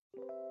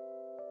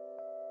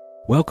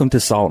Welcome to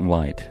Salt and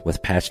Light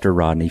with Pastor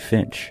Rodney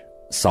Finch.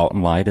 Salt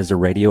and Light is a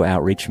radio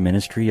outreach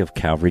ministry of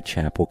Calvary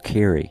Chapel,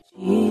 Cary.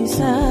 Jesus,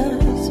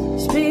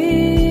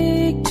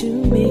 speak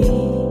to me.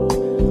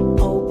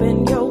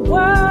 Open your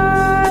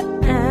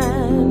word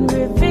and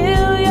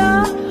reveal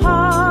your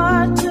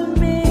heart to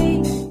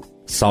me.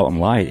 Salt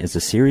and Light is a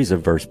series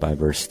of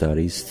verse-by-verse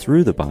studies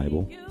through the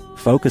Bible,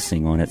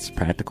 focusing on its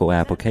practical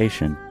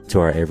application to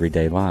our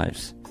everyday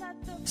lives.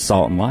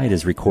 Salt and Light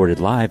is recorded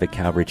live at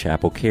Calvary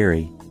Chapel,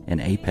 Cary in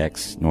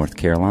Apex, North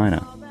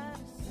Carolina.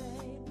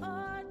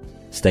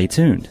 Stay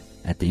tuned.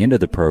 At the end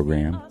of the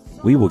program,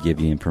 we will give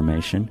you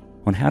information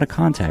on how to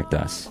contact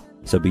us,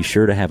 so be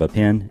sure to have a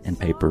pen and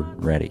paper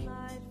ready.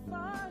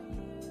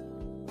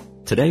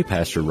 Today,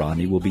 Pastor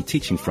Rodney will be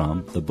teaching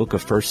from the book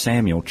of 1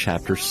 Samuel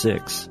chapter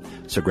 6,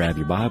 so grab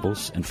your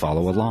Bibles and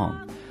follow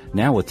along.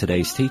 Now with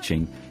today's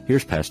teaching,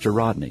 here's Pastor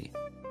Rodney.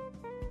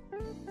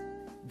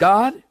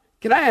 God,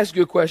 can I ask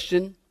you a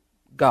question?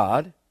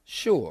 God,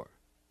 sure.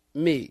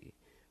 Me.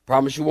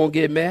 Promise you won't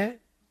get mad?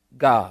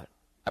 God,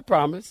 I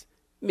promise.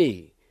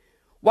 Me.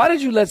 Why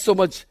did you let so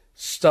much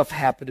stuff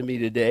happen to me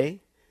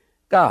today?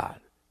 God,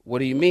 what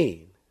do you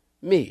mean?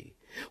 Me.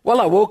 Well,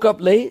 I woke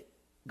up late.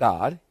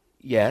 God,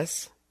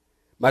 yes.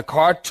 My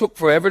car took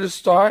forever to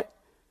start.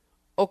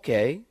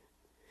 Okay.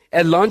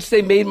 At lunch,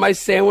 they made my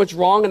sandwich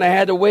wrong and I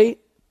had to wait.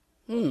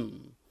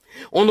 On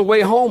the way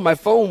home, my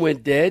phone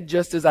went dead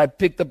just as I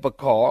picked up a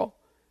call.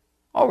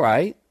 All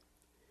right.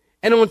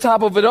 And on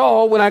top of it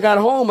all, when I got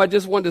home, I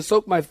just wanted to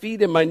soak my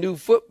feet in my new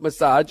foot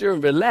massager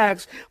and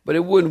relax, but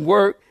it wouldn't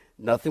work.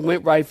 Nothing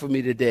went right for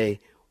me today.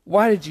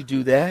 Why did you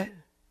do that?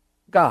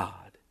 God.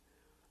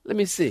 Let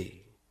me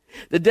see.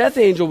 The death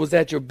angel was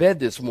at your bed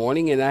this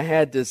morning, and I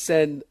had to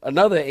send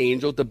another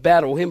angel to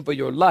battle him for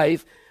your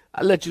life.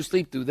 I let you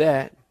sleep through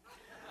that.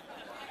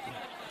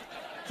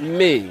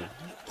 Me.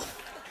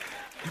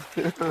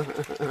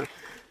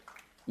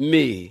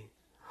 Me.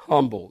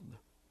 Humbled.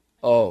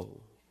 Oh,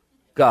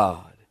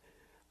 God.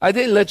 I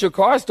didn't let your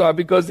car start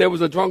because there was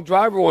a drunk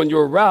driver on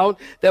your route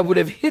that would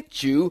have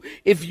hit you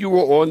if you were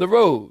on the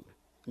road.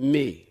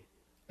 Me.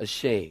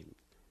 Ashamed.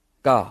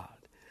 God.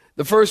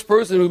 The first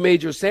person who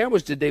made your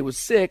sandwich today was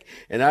sick,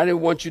 and I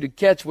didn't want you to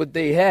catch what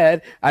they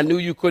had. I knew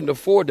you couldn't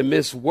afford to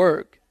miss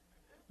work.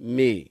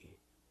 Me.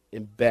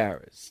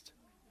 Embarrassed.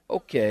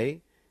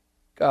 Okay.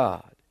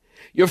 God.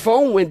 Your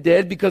phone went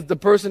dead because the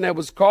person that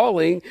was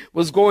calling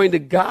was going to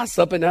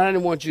gossip, and I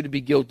didn't want you to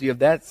be guilty of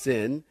that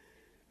sin.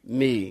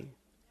 Me.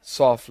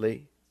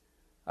 Softly,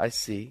 I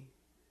see.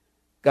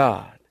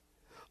 God.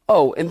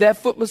 Oh, and that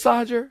foot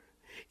massager?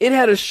 It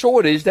had a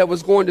shortage that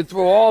was going to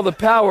throw all the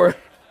power.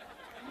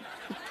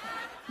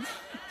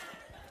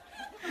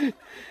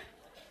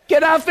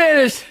 Can I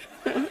finish?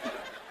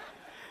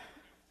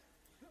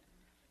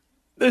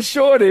 The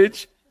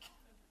shortage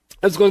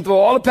is going to throw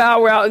all the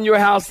power out in your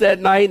house that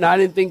night, and I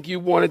didn't think you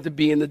wanted to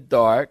be in the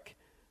dark.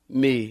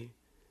 Me.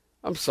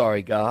 I'm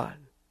sorry, God.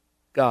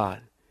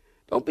 God.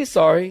 Don't be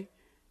sorry.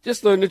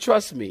 Just learn to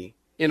trust me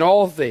in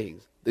all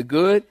things, the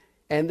good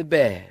and the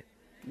bad.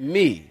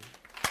 Me.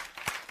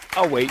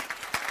 I'll wait.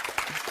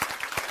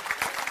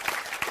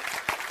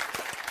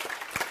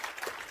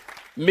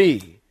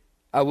 Me.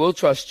 I will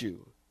trust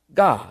you.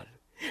 God.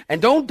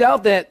 And don't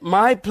doubt that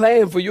my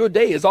plan for your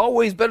day is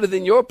always better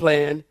than your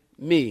plan.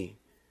 Me.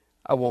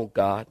 I won't,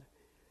 God.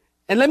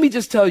 And let me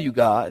just tell you,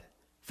 God,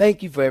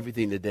 thank you for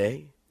everything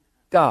today.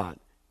 God,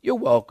 you're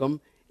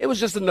welcome. It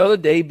was just another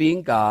day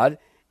being God,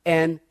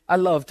 and I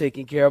love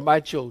taking care of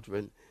my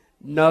children.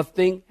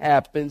 Nothing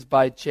happens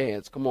by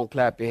chance. Come on,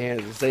 clap your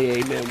hands and say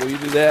amen. Will you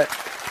do that?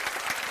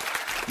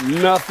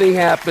 Nothing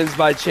happens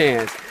by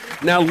chance.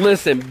 Now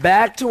listen,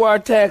 back to our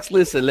text.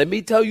 Listen, let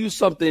me tell you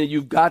something.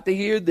 You've got to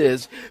hear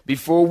this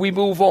before we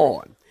move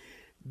on.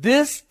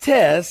 This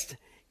test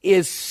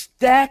is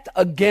stacked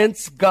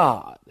against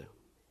God.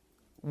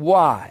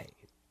 Why?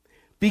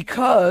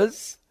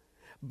 Because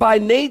by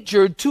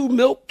nature, two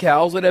milk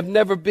cows that have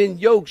never been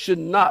yoked should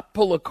not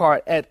pull a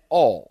cart at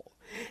all.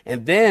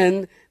 And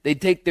then they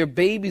take their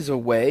babies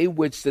away,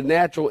 which the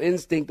natural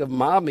instinct of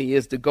mommy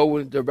is to go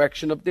in the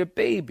direction of their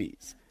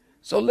babies.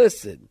 So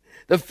listen,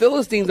 the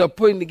Philistines are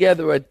putting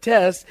together a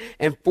test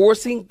and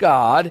forcing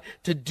God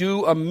to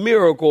do a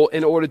miracle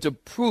in order to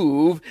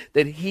prove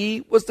that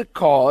he was the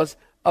cause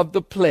of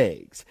the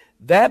plagues.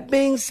 That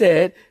being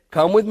said,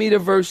 come with me to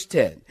verse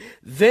 10.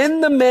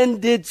 Then the men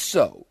did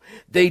so.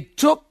 They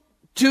took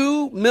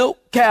 2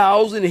 milk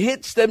cows and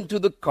hitched them to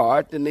the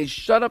cart, and they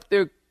shut up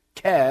their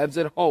calves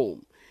at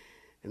home.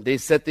 And they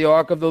set the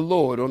ark of the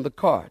Lord on the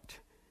cart,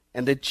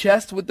 and the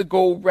chest with the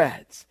gold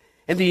rats,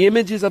 and the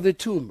images of the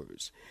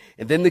tumors.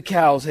 And then the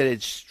cows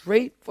headed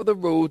straight for the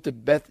road to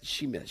Beth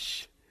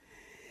Shemesh,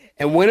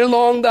 and went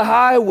along the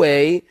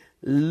highway,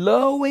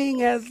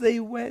 lowing as they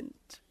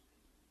went,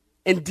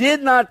 and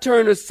did not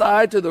turn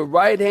aside to the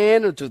right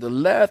hand or to the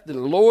left. And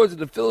the lords of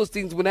the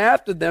Philistines went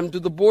after them to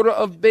the border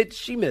of Beth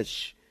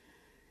Shemesh.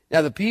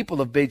 Now the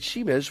people of Beth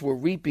Shemesh were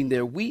reaping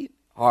their wheat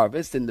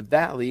harvest in the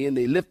valley, and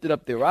they lifted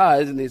up their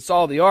eyes, and they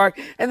saw the ark,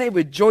 and they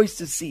rejoiced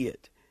to see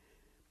it.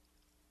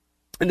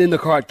 And then the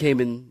cart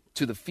came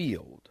into the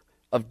field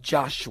of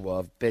Joshua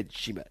of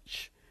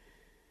Beth-shemesh,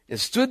 and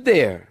stood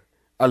there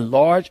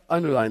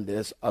underline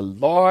this, a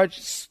large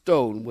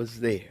stone was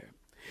there.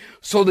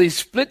 So they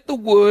split the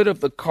wood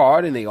of the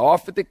cart, and they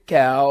offered the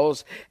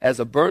cows as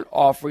a burnt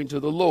offering to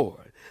the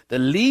Lord. The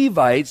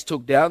Levites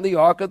took down the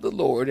ark of the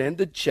Lord and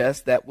the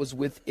chest that was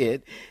with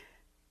it,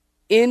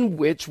 in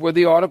which were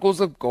the articles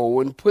of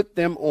gold, and put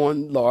them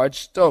on large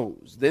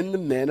stones. Then the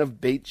men of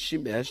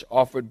Beth-shemesh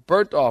offered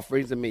burnt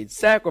offerings and made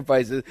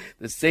sacrifices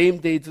the same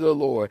day to the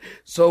Lord.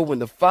 So when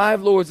the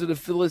 5 lords of the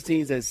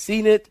Philistines had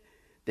seen it,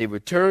 they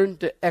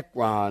returned to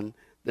Ekron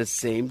the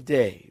same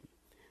day.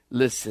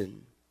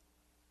 Listen.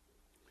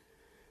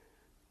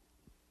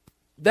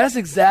 That's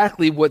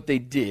exactly what they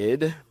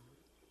did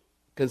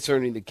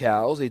concerning the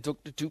cows. They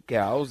took the 2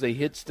 cows, they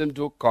hitched them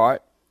to a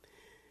cart,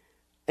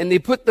 and they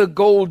put the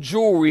gold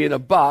jewelry in a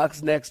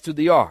box next to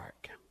the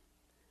ark.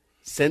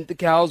 Sent the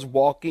cows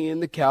walking,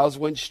 and the cows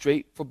went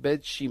straight for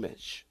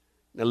Beth-shemesh.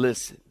 Now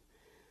listen,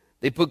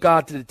 they put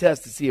God to the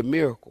test to see a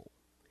miracle.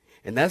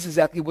 And that's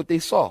exactly what they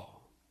saw.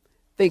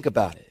 Think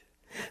about it.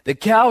 The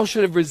cows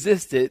should have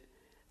resisted.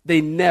 They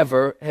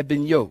never had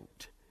been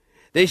yoked.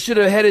 They should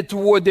have headed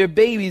toward their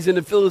babies in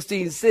the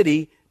Philistine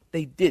city.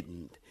 They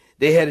didn't.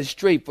 They headed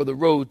straight for the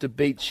road to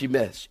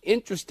Beth-shemesh.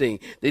 Interesting.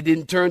 They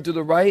didn't turn to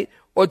the right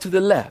or to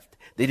the left.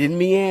 They didn't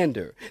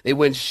meander. They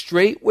went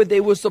straight where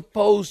they were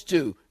supposed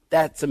to.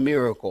 That's a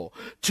miracle.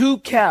 2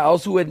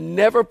 cows who had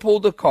never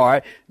pulled a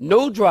cart,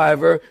 no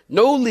driver,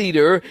 no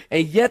leader,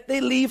 and yet they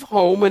leave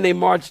home and they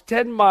march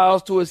 10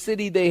 miles to a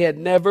city they had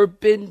never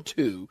been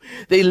to.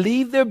 They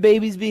leave their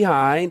babies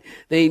behind.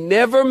 They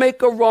never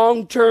make a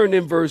wrong turn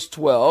in verse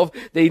 12.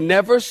 They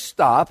never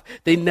stop.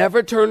 They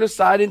never turn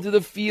aside into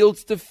the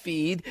fields to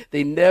feed.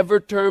 They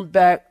never turn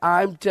back.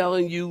 I'm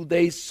telling you,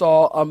 they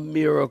saw a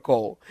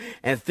miracle.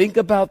 And think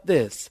about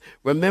this.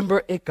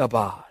 Remember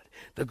Ichabod.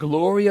 The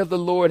glory of the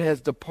Lord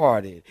has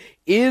departed.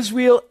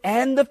 Israel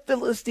and the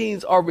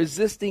Philistines are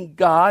resisting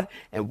God.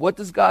 And what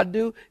does God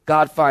do?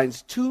 God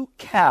finds 2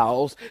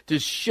 cows to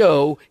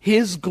show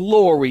his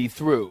glory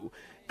through.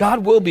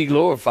 God will be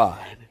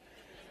glorified.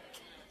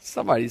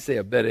 Somebody say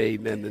a better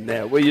amen than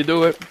that. Will you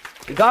do it?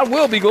 God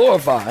will be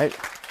glorified.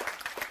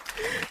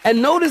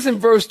 And notice in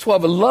verse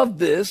 12, I love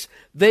this.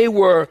 They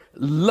were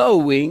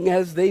lowing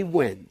as they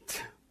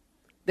went.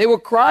 They were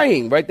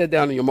crying. Write that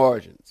down in your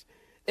margins.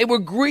 They were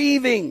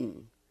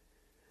grieving.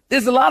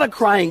 There's a lot of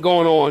crying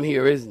going on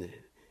here, isn't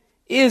it?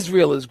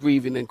 Israel is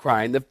grieving and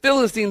crying. The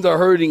Philistines are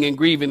hurting and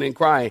grieving and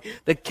crying.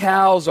 The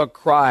cows are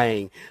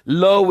crying,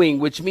 lowing,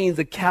 which means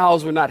the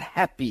cows were not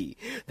happy.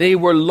 They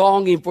were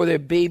longing for their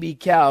baby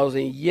cows,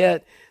 and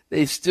yet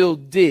they still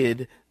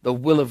did the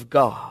will of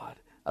God.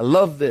 I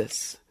love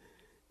this.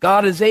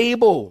 God is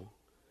able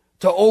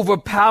to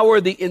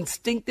overpower the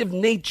instinctive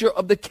nature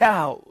of the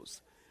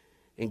cows.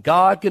 And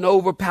God can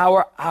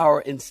overpower our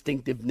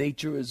instinctive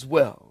nature as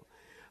well.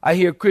 I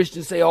hear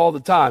Christians say all the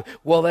time,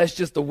 well, that's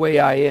just the way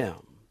I am.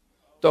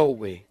 Don't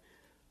we?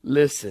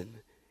 Listen,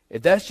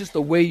 if that's just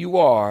the way you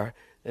are,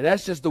 then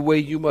that's just the way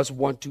you must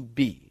want to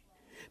be.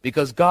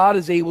 Because God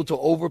is able to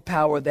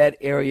overpower that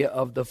area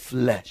of the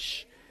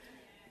flesh.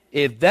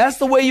 If that's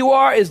the way you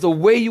are, is the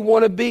way you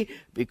want to be,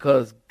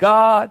 because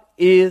God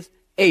is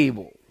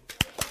able.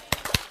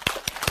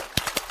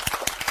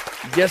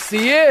 Yes,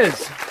 he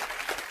is.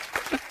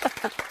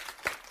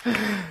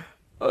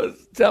 I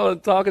was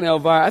talking to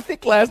Elvira. I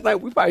think last night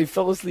we probably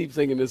fell asleep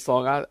singing this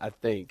song. I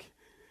think.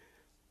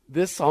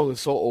 This song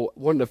is so old.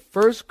 One of the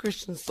first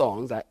Christian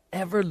songs I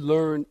ever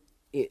learned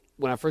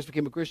when I first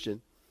became a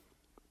Christian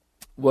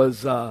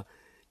was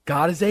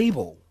God is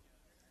Able.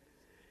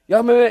 Y'all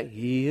remember that?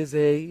 He is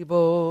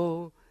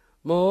able,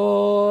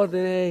 more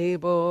than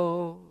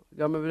able.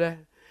 Y'all remember that?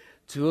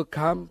 To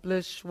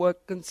accomplish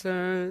what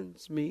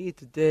concerns me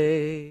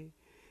today.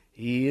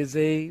 He is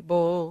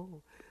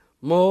able,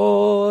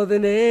 more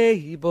than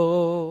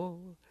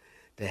able,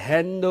 to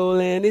handle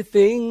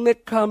anything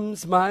that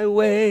comes my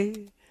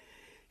way.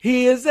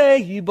 He is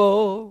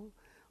able,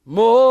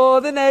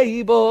 more than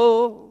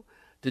able,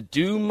 to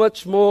do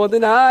much more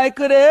than I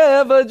could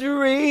ever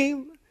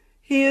dream.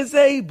 He is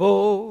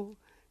able,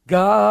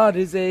 God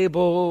is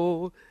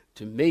able,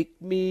 to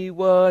make me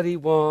what he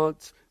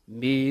wants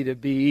me to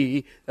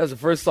be. That's the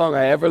first song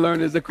I ever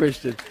learned as a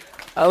Christian.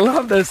 I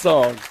love that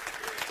song.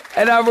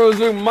 And I was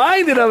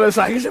reminded of it.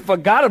 So I just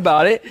forgot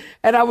about it.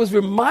 And I was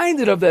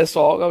reminded of that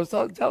song. I was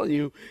telling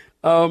you,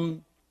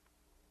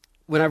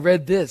 when I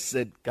read this,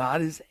 that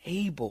God is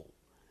able.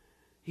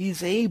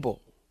 He's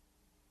able.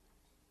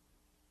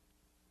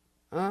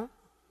 Huh?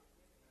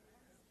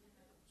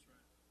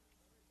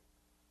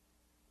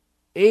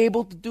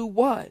 Able to do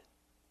what?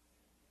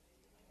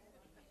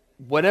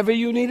 Whatever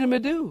you need him to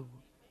do.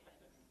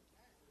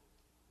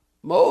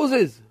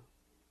 Moses,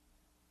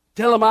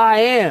 tell him I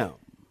am.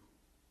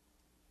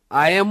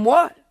 I am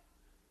what?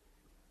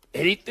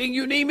 Anything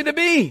you need me to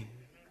be.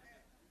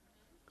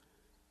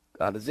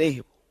 God is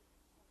able.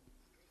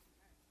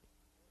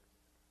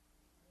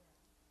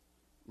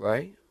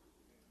 Right?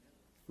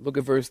 Look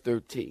at verse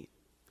 13.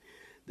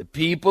 the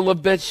people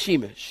of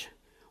Beth-Shemesh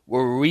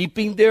were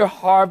reaping their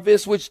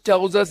harvest, which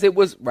tells us it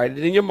was, write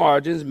it in your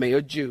margins, May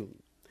or June.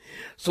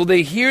 So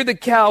they hear the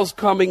cows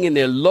coming and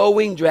they're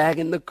lowing,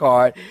 dragging the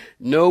cart.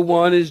 No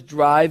one is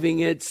driving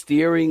it,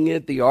 steering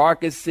it. The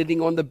ark is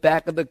sitting on the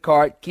back of the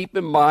cart. Keep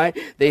in mind,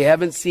 they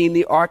haven't seen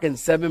the ark in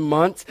 7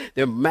 months.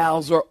 Their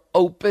mouths are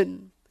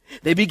open.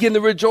 They begin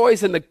to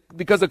rejoice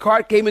because the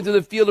cart came into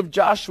the field of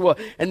Joshua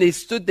and they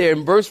stood there.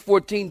 And verse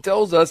 14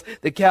 tells us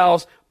the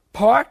cows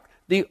parked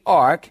the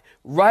ark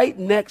right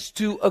next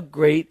to a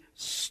great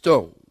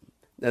stone.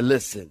 Now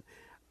listen,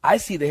 I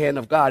see the hand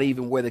of God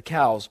even where the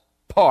cows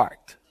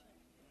parked.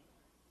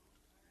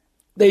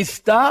 They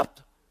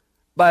stopped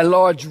by a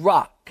large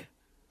rock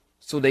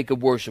so they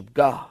could worship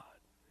God.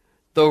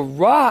 The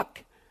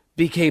rock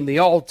became the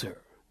altar.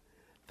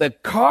 The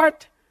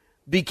cart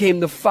became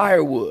the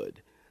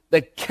firewood.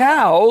 The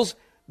cows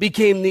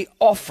became the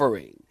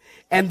offering.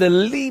 And the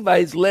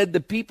Levites led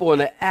the people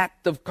in an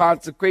act of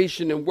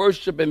consecration and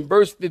worship. And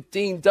verse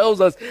 15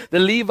 tells us the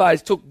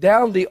Levites took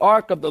down the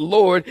ark of the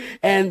Lord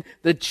and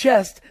the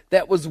chest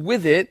that was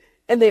with it,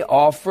 and they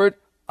offered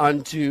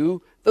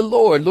unto the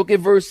Lord. Look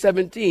at verse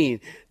 17.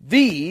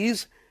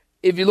 These,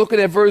 if you're looking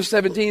at verse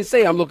 17,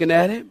 say, I'm looking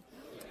at it.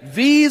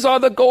 These are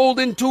the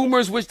golden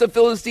tumors which the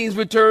Philistines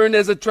returned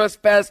as a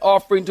trespass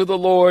offering to the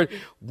Lord.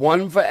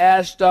 One for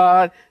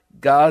Ashdod,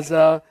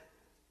 Gaza,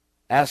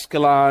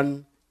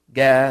 Askelon,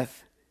 Gath,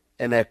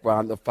 and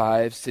Ekron, the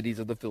 5 cities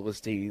of the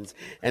Philistines.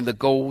 And the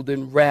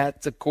golden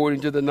rats, according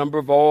to the number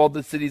of all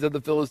the cities of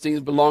the Philistines,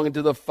 belonging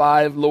to the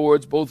 5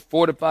 lords, both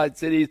fortified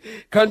cities,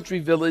 country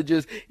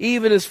villages,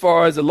 even as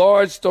far as the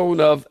large stone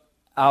of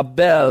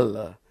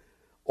Abel,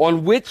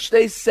 on which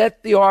they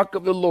set the ark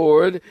of the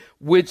Lord,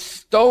 which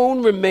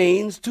stone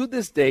remains to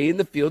this day in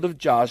the field of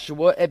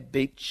Joshua at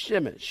Beit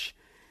Shemesh.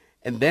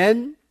 And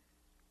then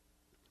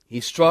he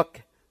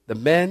struck the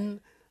men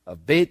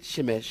of Beit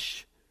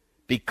Shemesh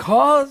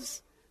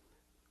because,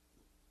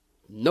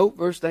 note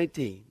verse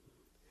 19,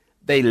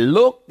 they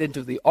looked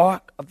into the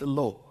ark of the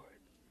Lord.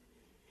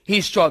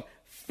 He struck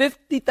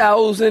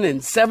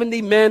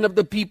 50,070 men of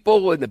the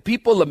people, and the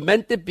people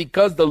lamented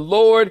because the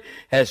Lord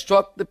has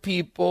struck the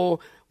people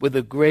with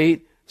a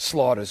great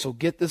slaughter. So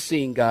get the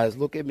scene, guys.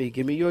 Look at me.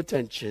 Give me your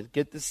attention.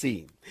 Get the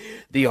scene.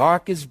 The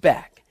ark is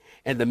back,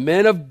 and the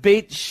men of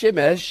Beit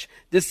Shemesh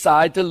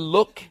decide to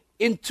look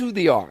into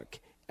the ark.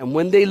 And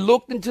when they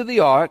looked into the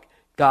ark,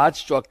 God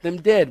struck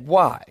them dead.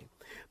 Why?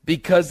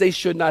 Because they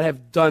should not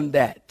have done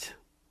that.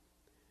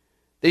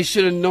 They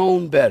should have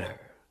known better.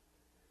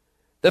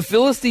 The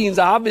Philistines,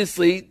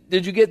 obviously,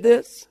 did you get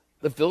this?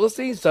 The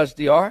Philistines touched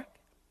the ark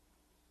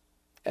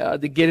to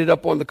get it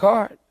up on the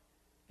cart,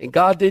 and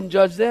God didn't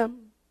judge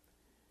them.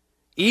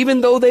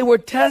 Even though they were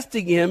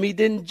testing him, he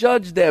didn't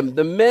judge them.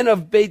 The men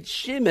of Beit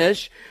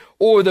Shemesh,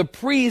 or the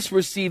priests,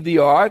 receive the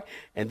ark,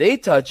 and they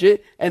touch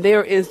it, and they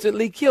are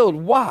instantly killed.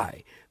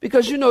 Why?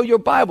 Because you know your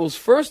Bibles,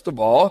 first of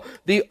all,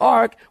 the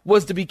ark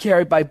was to be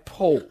carried by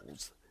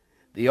poles.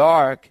 The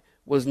ark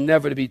was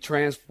never to be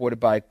transported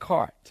by a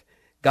cart.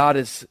 God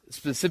has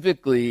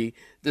specifically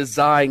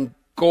designed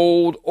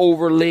gold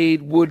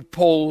overlaid wood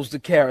poles to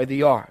carry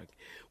the ark.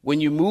 When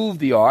you move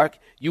the ark,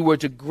 you were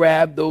to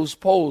grab those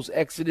poles.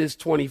 Exodus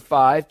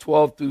 25,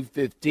 12 through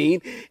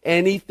 15.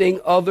 Anything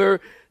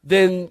other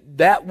than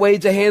that way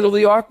to handle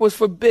the ark was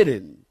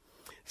forbidden.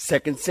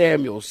 2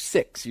 Samuel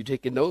 6, you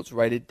taking notes,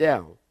 write it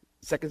down.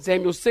 2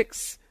 Samuel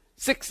 6,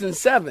 6 and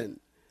 7.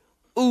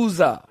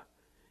 Uzzah,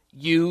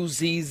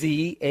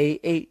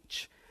 Uzzah,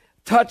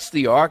 touched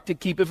the ark to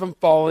keep it from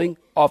falling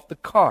off the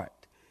cart.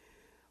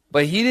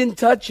 But he didn't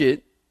touch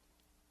it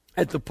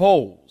at the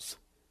poles,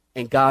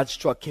 and God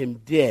struck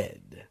him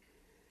dead.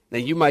 Now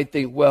you might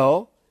think,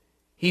 well,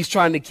 he's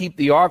trying to keep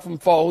the ark from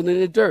falling in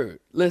the dirt.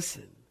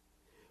 Listen,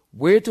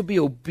 we're to be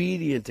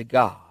obedient to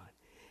God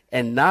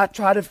and not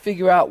try to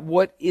figure out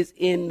what is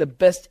in the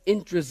best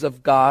interests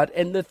of God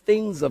and the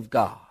things of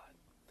God.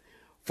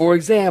 For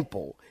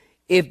example,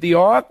 if the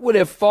ark would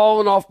have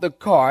fallen off the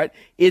cart,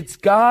 it's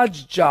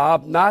God's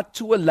job not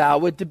to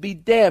allow it to be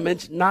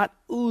damaged, not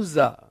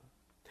Uzzah.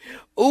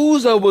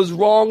 Uzzah was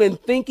wrong in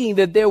thinking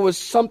that there was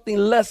something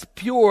less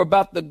pure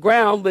about the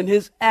ground than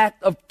his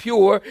act of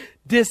pure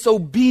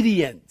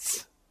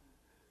disobedience.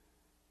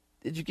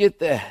 Did you get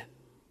that?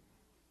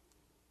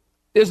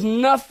 There's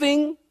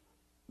nothing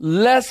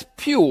less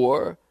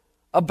pure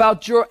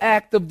about your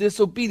act of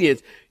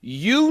disobedience.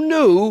 You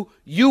knew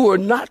you were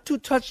not to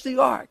touch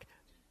the ark,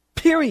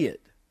 period.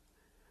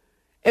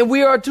 And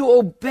we are to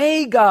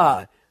obey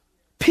God,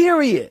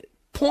 period.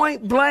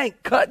 Point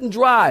blank, cut and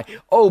dry.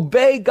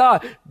 Obey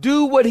God.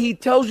 Do what he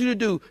tells you to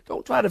do.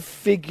 Don't try to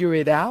figure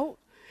it out.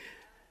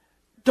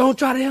 Don't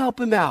try to help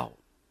him out.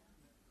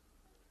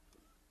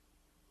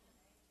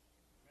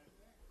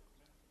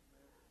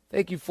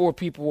 Thank you, 4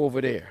 people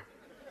over there.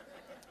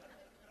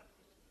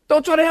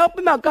 Don't try to help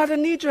him out. God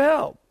doesn't need your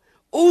help.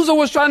 Uzzah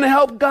was trying to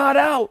help God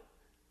out.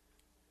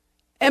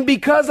 And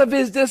because of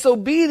his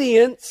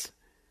disobedience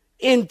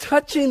in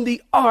touching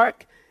the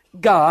ark,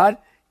 God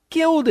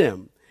killed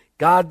him.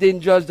 God didn't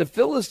judge the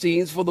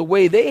Philistines for the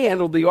way they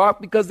handled the ark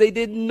because they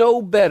didn't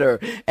know better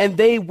and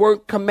they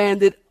weren't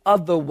commanded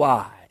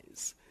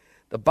otherwise.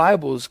 The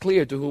Bible is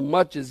clear. To whom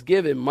much is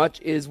given, much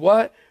is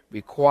what?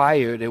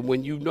 Required. And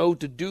when you know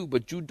to do,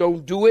 but you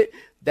don't do it,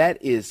 that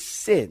is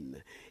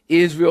sin.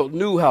 Israel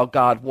knew how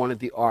God wanted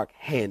the ark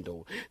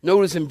handled.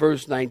 Notice in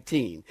verse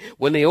 19,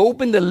 when they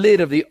opened the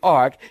lid of the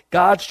ark,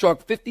 God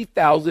struck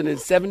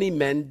 50,070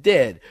 men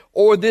dead.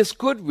 Or this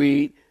could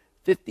read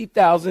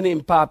 50,000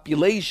 in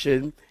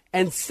population,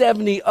 and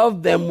 70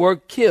 of them were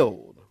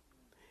killed.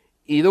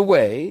 Either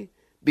way,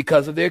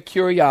 because of their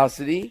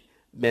curiosity,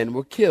 men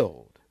were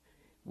killed.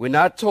 We're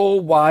not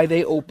told why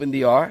they opened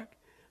the ark.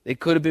 They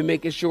could have been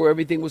making sure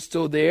everything was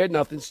still there,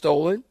 nothing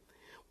stolen.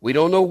 We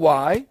don't know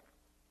why.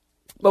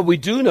 But we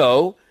do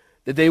know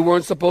that they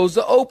weren't supposed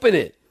to open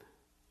it.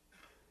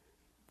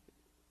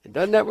 And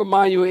doesn't that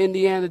remind you of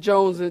Indiana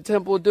Jones and the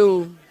Temple of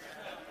Doom?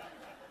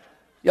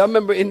 Y'all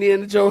remember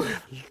Indiana Jones?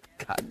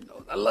 God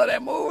knows, I love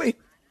that movie.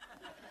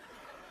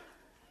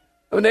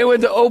 When they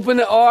went to open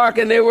the ark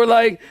and they were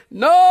like,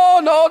 no,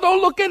 don't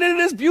look at it.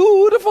 It's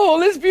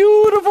beautiful. It's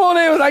beautiful. And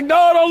they was like,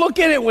 no, don't look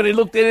at it. When they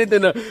looked at it,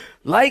 then the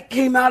light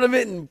came out of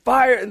it and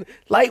fire and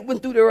light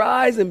went through their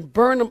eyes and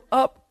burned them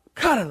up.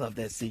 God, I love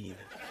that scene.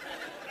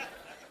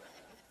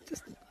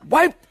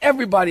 Wiped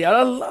everybody out.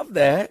 I love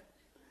that.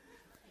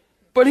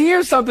 But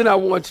here's something I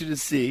want you to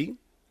see.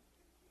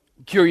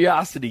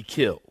 Curiosity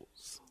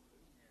kills.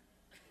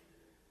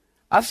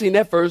 I've seen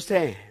that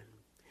firsthand.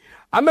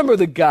 I remember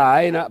the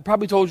guy, and I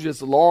probably told you this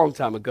a long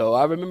time ago.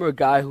 I remember a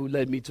guy who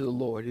led me to the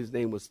Lord. His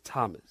name was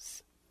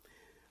Thomas.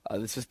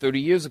 This is 30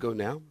 years ago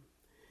now.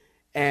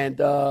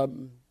 And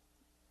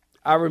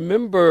I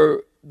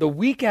remember the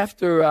week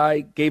after I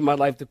gave my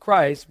life to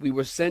Christ, we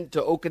were sent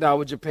to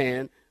Okinawa,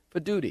 Japan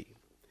for duty.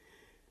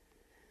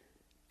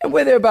 And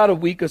we're there about a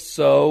week or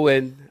so,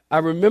 and I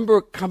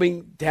remember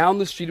coming down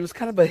the street. It was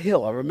kind of a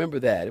hill. I remember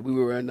that. We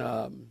were in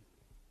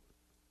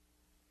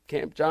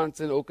Camp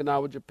Johnson,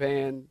 Okinawa,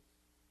 Japan.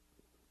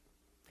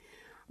 I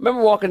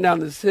remember walking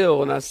down this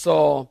hill, and I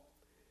saw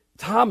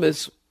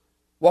Thomas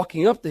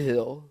walking up the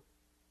hill,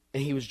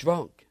 and he was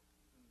drunk.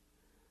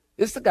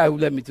 This is the guy who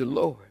led me to the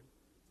Lord.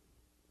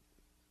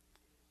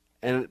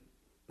 And,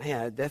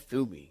 man, that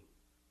threw me.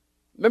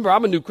 Remember,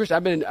 I'm a new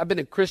Christian. I've been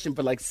a Christian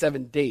for like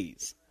 7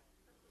 days.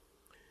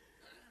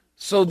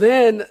 So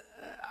then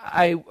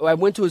I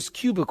went to his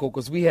cubicle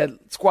because we had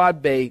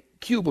squad bay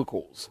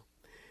cubicles.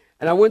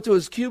 And I went to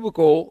his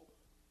cubicle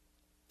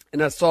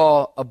and I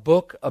saw a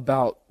book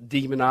about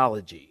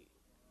demonology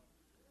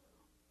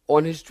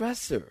on his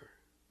dresser.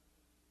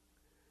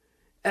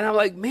 And I'm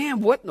like, man,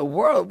 what in the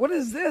world? What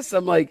is this?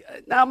 I'm like,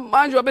 now,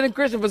 mind you, I've been a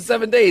Christian for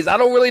 7 days. I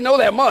don't really know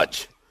that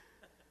much.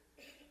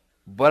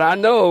 But I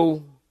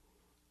know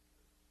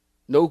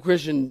no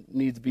Christian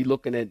needs to be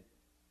looking at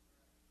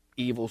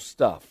evil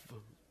stuff.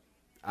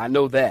 I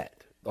know that.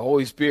 The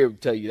Holy Spirit will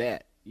tell you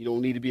that. You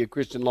don't need to be a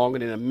Christian longer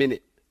than a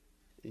minute,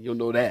 and you'll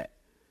know that.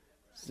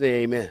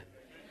 Say amen.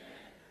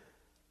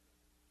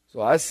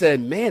 So I said,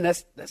 man,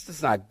 that's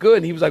just not good.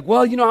 And he was like,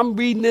 well, I'm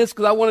reading this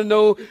because I want to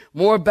know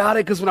more about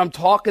it because when I'm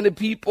talking to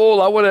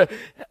people, I want to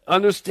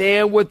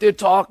understand what they're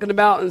talking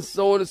about and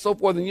so on and so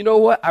forth. And you know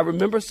what? I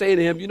remember saying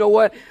to him, you know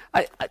what?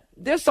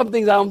 There's some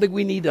things I don't think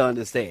we need to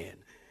understand.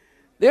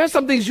 There are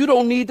some things you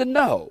don't need to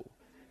know.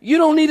 You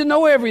don't need to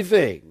know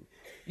everything.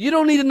 You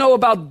don't need to know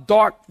about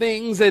dark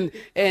things and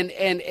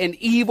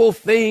evil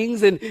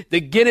things and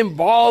to get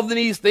involved in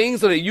these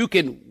things so that you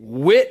can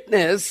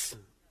witness.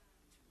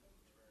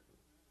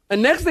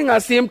 And next thing I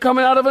see him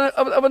coming out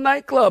of a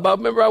nightclub. I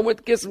remember I went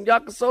to get some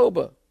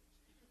yakisoba.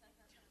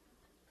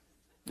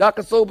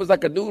 Yakisoba is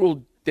like a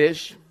noodle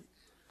dish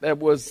that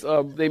was,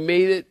 they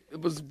made it.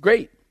 It was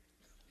great.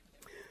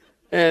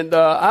 And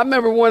I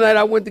remember one night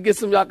I went to get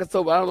some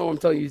yakisoba. I don't know why I'm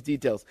telling you these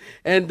details.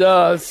 And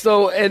I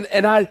saw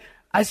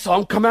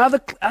him come out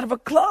of a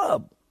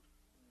club.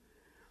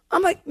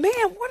 I'm like, man,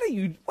 what are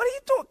you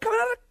doing coming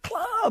out of a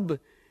club?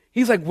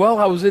 He's like, well,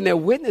 I was in there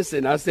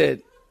witnessing. I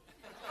said,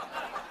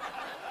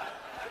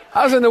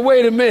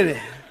 wait a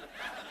minute.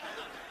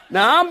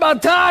 Now I'm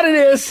about tired of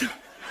this.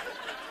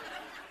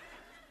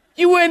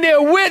 You in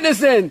there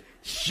witnessing?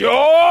 Sure.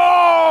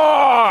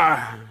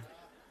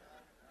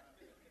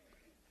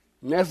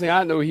 Next thing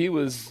I know, he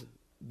was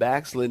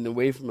backsliding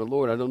away from the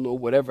Lord. I don't know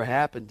whatever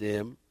happened to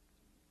him.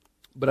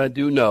 But I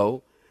do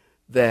know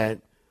that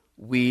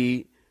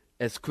we,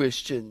 as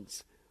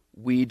Christians,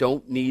 we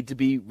don't need to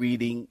be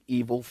reading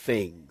evil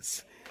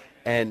things.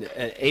 And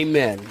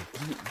amen.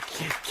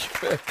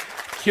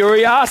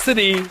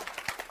 Curiosity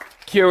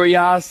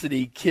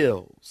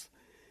kills.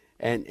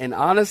 And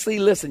honestly,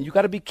 listen, you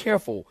got to be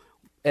careful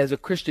as a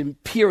Christian,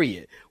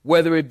 period.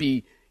 Whether it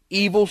be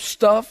evil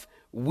stuff,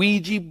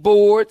 Ouija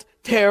boards,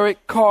 tarot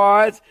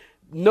cards,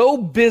 no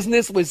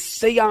business with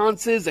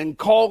seances and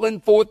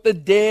calling forth the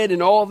dead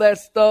and all that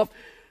stuff.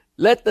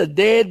 Let the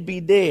dead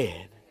be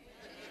dead.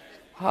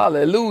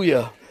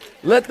 Hallelujah.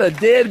 Let the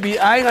dead be.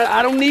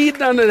 I don't need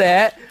none of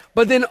that.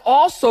 But then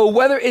also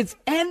whether it's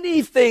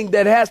anything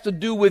that has to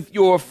do with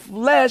your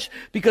flesh,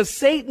 because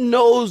Satan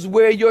knows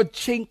where your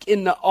chink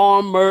in the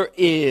armor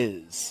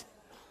is.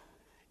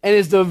 And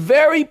it's the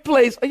very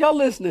place, are y'all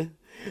listening?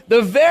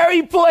 The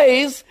very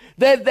place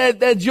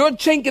that your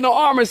chink in the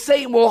armor,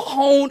 Satan will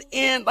hone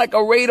in like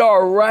a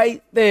radar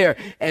right there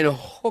and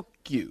hook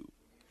you.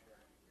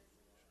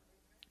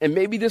 And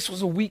maybe this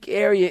was a weak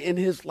area in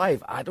his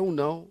life. I don't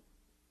know.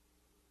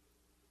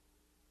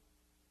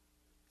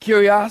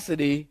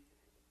 Curiosity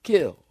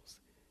kills.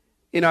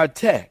 In our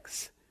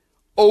text,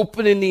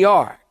 opening the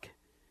ark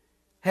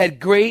had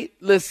great,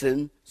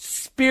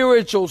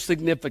 spiritual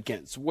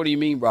significance. What do you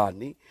mean,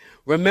 Rodney?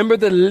 Remember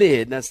the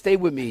lid. Now stay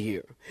with me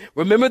here.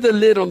 Remember the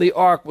lid on the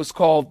ark was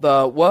called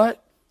the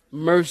what?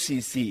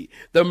 Mercy seat.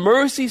 The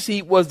mercy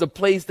seat was the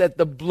place that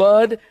the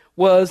blood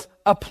was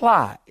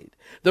applied.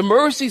 The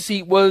mercy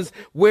seat was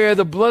where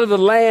the blood of the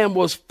lamb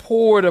was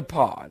poured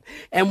upon.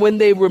 And when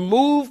they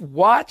removed,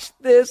 watch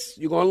this,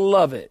 you're going to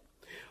love it.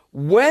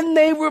 When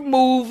they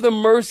removed the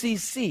mercy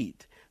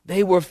seat,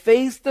 they were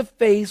face to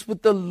face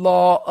with the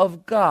law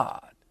of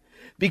God.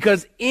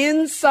 Because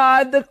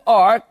inside the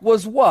ark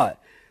was what?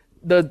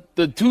 The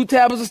 2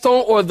 tablets of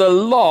stone, or the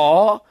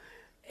law,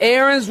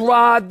 Aaron's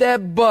rod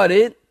that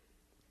budded,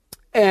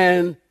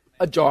 and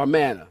a jar of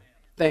manna.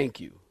 Thank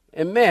you.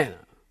 And manna.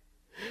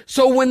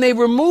 So when they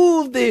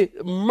removed the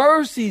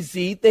mercy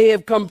seat, they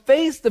have come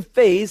face to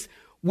face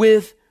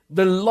with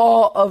the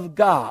law of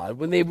God.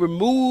 When they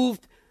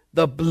removed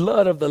the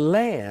blood of the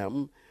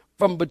lamb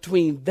from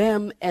between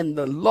them and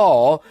the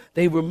law,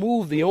 they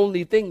removed the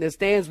only thing that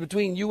stands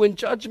between you and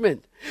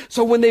judgment.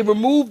 So when they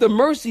removed the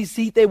mercy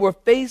seat, they were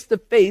face to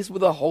face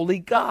with a holy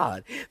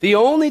God. The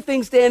only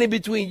thing standing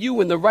between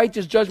you and the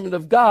righteous judgment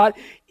of God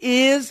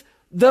is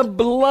the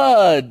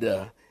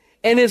blood.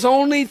 And it's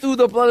only through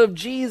the blood of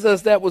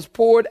Jesus that was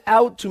poured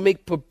out to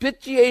make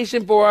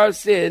propitiation for our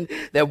sin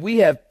that we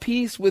have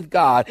peace with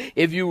God.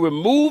 If you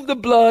remove the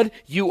blood,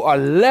 you are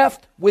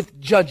left with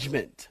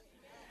judgment.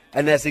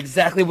 And that's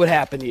exactly what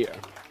happened here.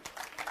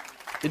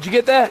 Did you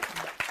get that?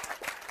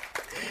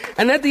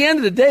 And at the end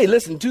of the day,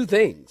 listen, 2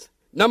 things.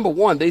 Number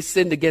 1, they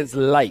sinned against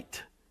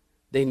light.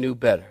 They knew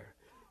better.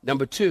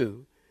 Number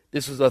 2,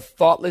 this was a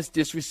thoughtless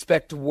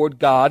disrespect toward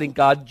God, and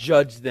God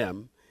judged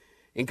them.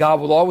 And God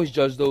will always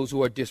judge those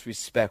who are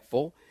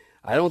disrespectful.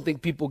 I don't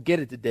think people get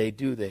it today,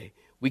 do they?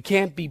 We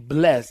can't be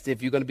blessed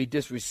if you're going to be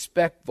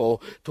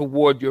disrespectful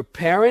toward your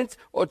parents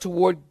or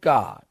toward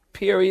God.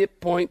 Period,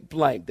 point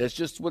blank. That's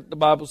just what the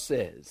Bible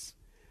says.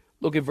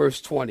 Look at verse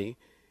 20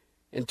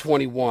 and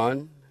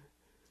 21,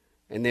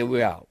 and then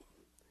we're out.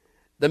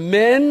 The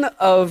men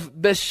of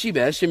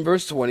Bethshemesh, in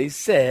verse 20,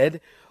 said,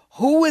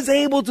 "Who is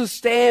able to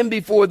stand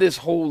before this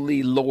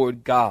holy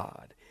Lord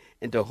God?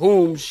 And to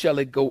whom shall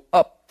it go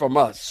up from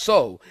us?"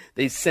 So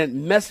they sent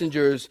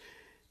messengers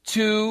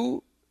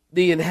to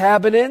the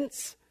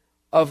inhabitants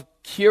of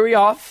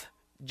Kiriath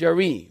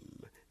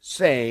Jearim,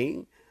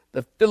 saying,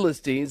 "The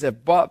Philistines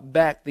have brought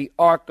back the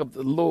ark of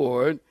the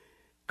Lord.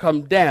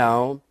 Come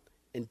down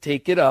and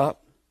take it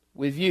up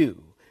with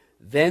you."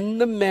 Then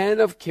the men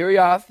of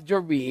Kiriath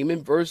Jearim,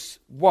 in verse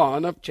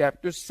 1 of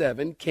chapter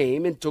 7,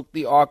 came and took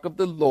the ark of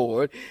the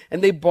Lord,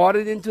 and they brought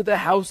it into the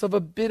house of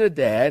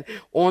Abinadab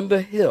on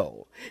the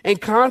hill, and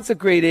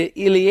consecrated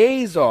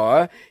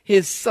Eleazar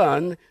his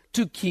son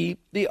to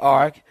keep the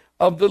ark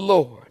of the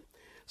Lord.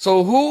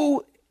 So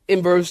who,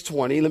 in verse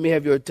 20, let me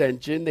have your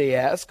attention, they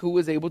ask, who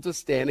is able to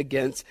stand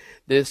against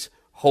this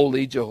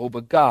holy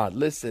Jehovah God?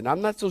 Listen,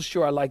 I'm not so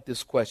sure I like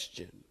this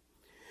question.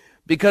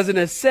 Because in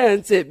a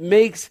sense, it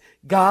makes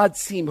God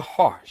seem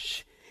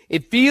harsh.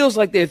 It feels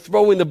like they're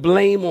throwing the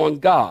blame on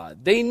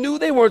God. They knew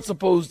they weren't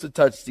supposed to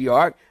touch the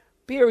ark,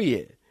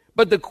 period.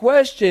 But the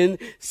question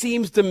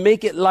seems to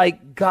make it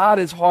like God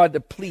is hard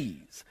to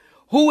please.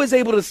 Who is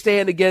able to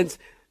stand against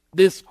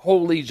this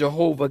holy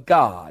Jehovah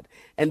God?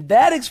 And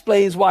that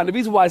explains why. And the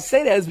reason why I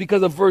say that is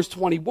because of verse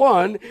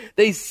 21.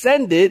 They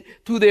send it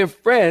to their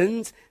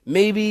friends,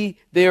 maybe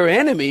their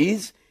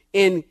enemies,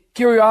 in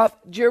Kiriath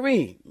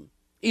Jearim.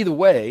 Either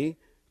way,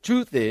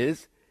 truth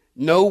is,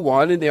 no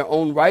one in their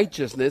own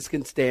righteousness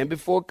can stand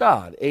before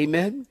God.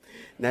 Amen?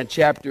 Now,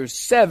 chapter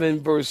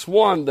 7, verse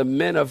 1, the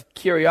men of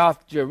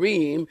Kiriath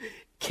Jearim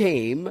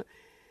came,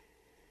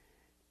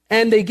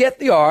 and they get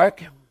the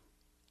ark,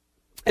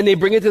 and they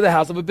bring it to the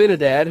house of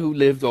Abinadab, who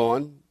lived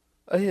on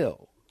a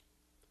hill.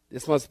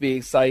 This must be an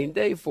exciting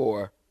day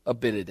for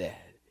Abinadab.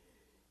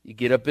 You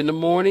get up in the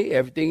morning,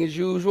 everything is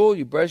usual,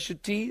 you brush your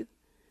teeth.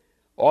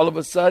 All of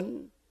a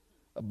sudden,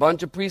 a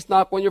bunch of priests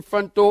knock on your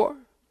front door.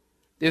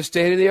 They're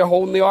standing there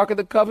holding the Ark of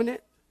the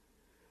Covenant.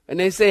 And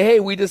they say, "Hey,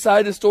 we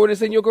decided to store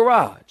this in your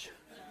garage.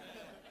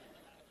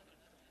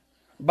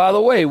 By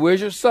the way,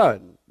 where's your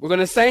son? We're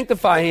going to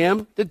sanctify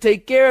him to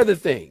take care of the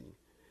thing."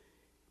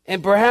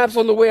 And perhaps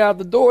on the way out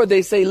the door,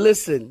 they say,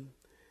 "Listen,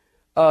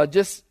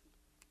 just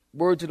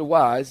word to the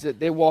wise," that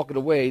they're walking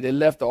away. They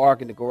left the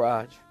ark in the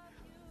garage.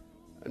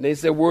 And they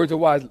said, word to the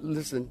wise,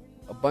 "Listen,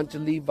 a bunch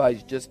of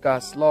Levites just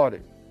got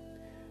slaughtered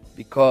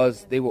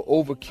because they were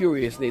over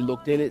curious and they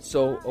looked in it.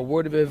 So a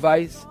word of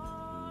advice,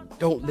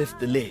 don't lift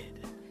the lid.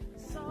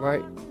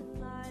 Right?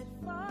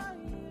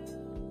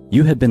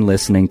 You have been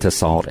listening to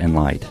Salt and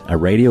Light, a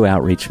radio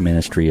outreach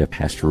ministry of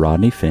Pastor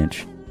Rodney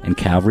Finch and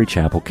Calvary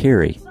Chapel,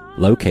 Cary,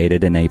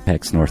 located in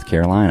Apex, North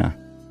Carolina.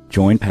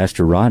 Join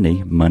Pastor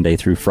Rodney Monday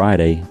through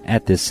Friday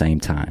at this same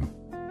time.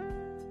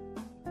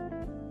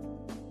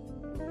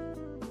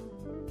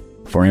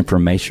 For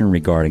information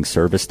regarding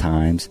service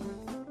times,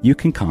 you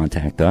can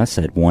contact us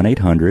at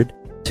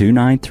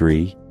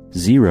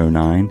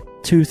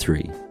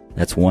 1-800-293-0923.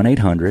 That's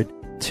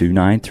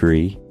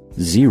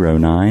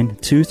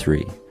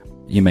 1-800-293-0923.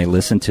 You may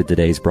listen to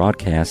today's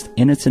broadcast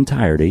in its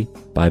entirety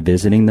by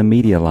visiting the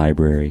media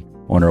library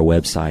on our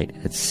website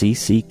at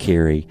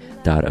cccary.org.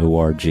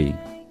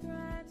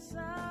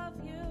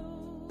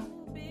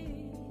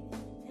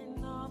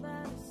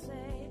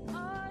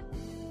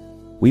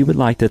 We would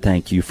like to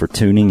thank you for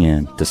tuning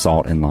in to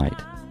Salt and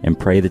Light and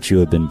pray that you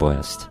have been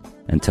blessed.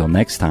 Until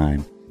next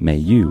time, may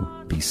you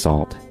be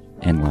salt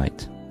and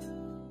light.